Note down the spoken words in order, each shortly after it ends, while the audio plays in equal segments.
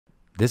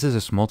This is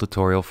a small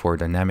tutorial for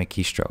dynamic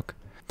keystroke.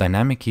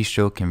 Dynamic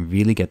keystroke can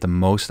really get the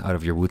most out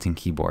of your Wooting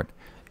keyboard.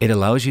 It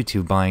allows you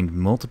to bind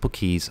multiple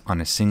keys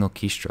on a single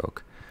keystroke,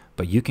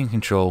 but you can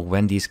control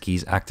when these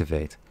keys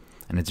activate,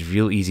 and it's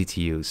real easy to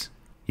use.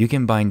 You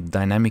can bind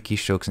dynamic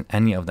keystrokes in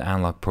any of the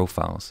analog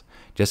profiles.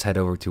 Just head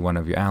over to one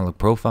of your analog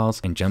profiles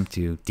and jump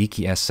to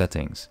DKS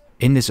settings.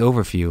 In this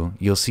overview,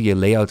 you'll see a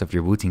layout of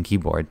your Wooting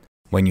keyboard.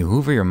 When you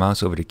hover your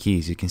mouse over the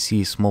keys, you can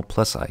see a small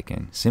plus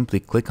icon. Simply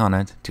click on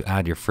it to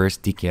add your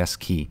first DKS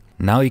key.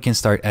 Now you can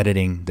start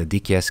editing the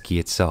DKS key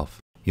itself.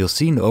 You'll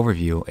see in the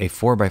overview a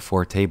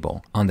 4x4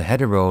 table. On the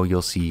header row,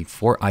 you'll see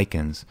 4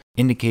 icons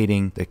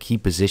indicating the key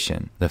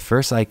position. The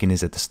first icon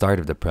is at the start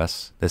of the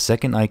press. The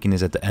second icon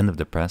is at the end of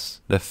the press.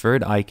 The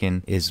third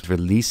icon is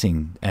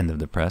releasing the end of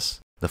the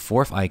press. The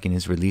fourth icon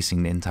is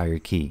releasing the entire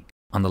key.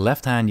 On the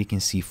left hand, you can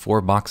see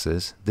 4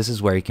 boxes. This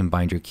is where you can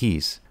bind your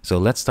keys. So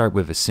let's start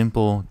with a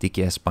simple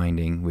DKS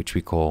binding, which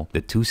we call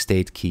the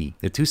 2-state key.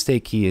 The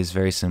 2-state key is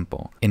very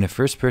simple. In a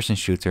first-person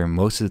shooter,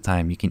 most of the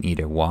time you can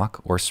either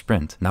walk or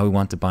sprint. Now we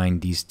want to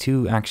bind these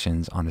 2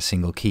 actions on a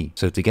single key.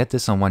 So to get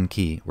this on one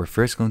key, we're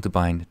first going to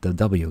bind the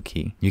W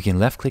key. You can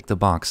left-click the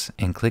box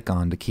and click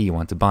on the key you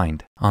want to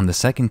bind. On the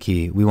second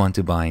key, we want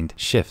to bind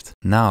Shift.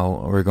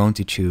 Now we're going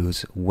to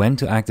choose when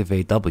to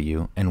activate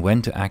W and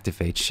when to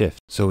activate Shift.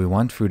 So we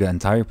want through the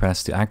entire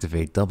press to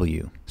activate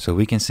W. So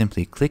we can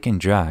simply click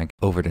and drag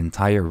over the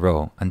entire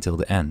row until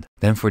the end.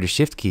 Then for the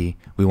Shift key,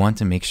 we want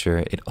to make sure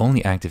it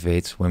only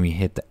activates when we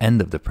hit the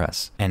end of the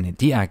press, and it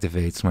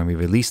deactivates when we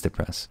release the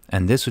press.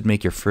 And this would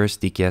make your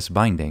first DKS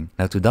binding.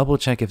 Now to double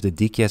check if the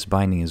DKS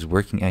binding is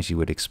working as you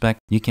would expect,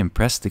 you can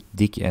press the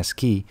DKS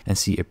key and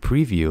see a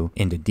preview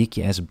in the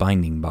DKS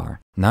binding bar.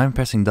 Now I'm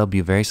pressing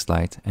W very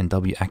slight and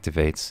W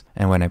activates,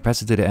 and when I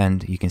press it to the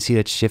end, you can see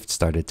that Shift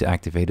started to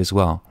activate as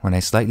well. When I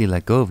slightly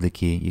let go of the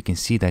key, you can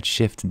see that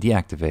Shift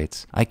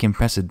deactivates. I can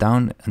press it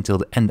down until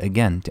the end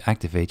again to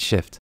activate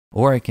Shift,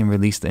 or I can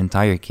release the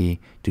entire key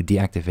to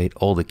deactivate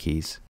all the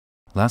keys.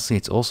 Lastly,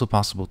 it's also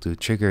possible to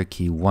trigger a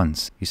key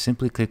once. You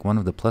simply click one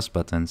of the plus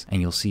buttons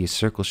and you'll see a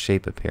circle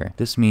shape appear.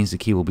 This means the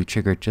key will be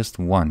triggered just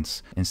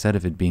once, instead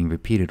of it being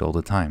repeated all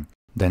the time.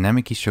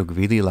 Dynamic keystroke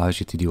really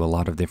allows you to do a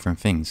lot of different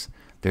things.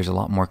 There's a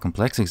lot more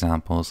complex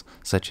examples,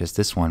 such as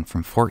this one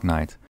from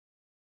Fortnite.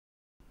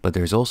 But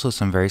there's also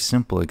some very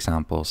simple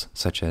examples,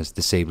 such as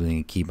disabling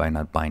a key by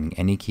not binding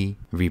any key,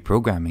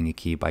 reprogramming a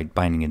key by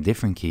binding a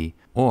different key,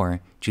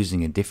 or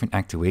choosing a different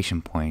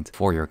activation point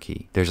for your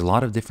key. There's a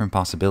lot of different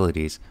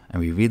possibilities, and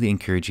we really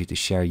encourage you to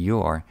share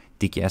your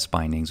DKS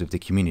bindings with the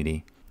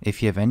community.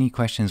 If you have any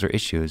questions or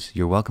issues,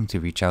 you're welcome to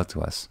reach out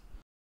to us.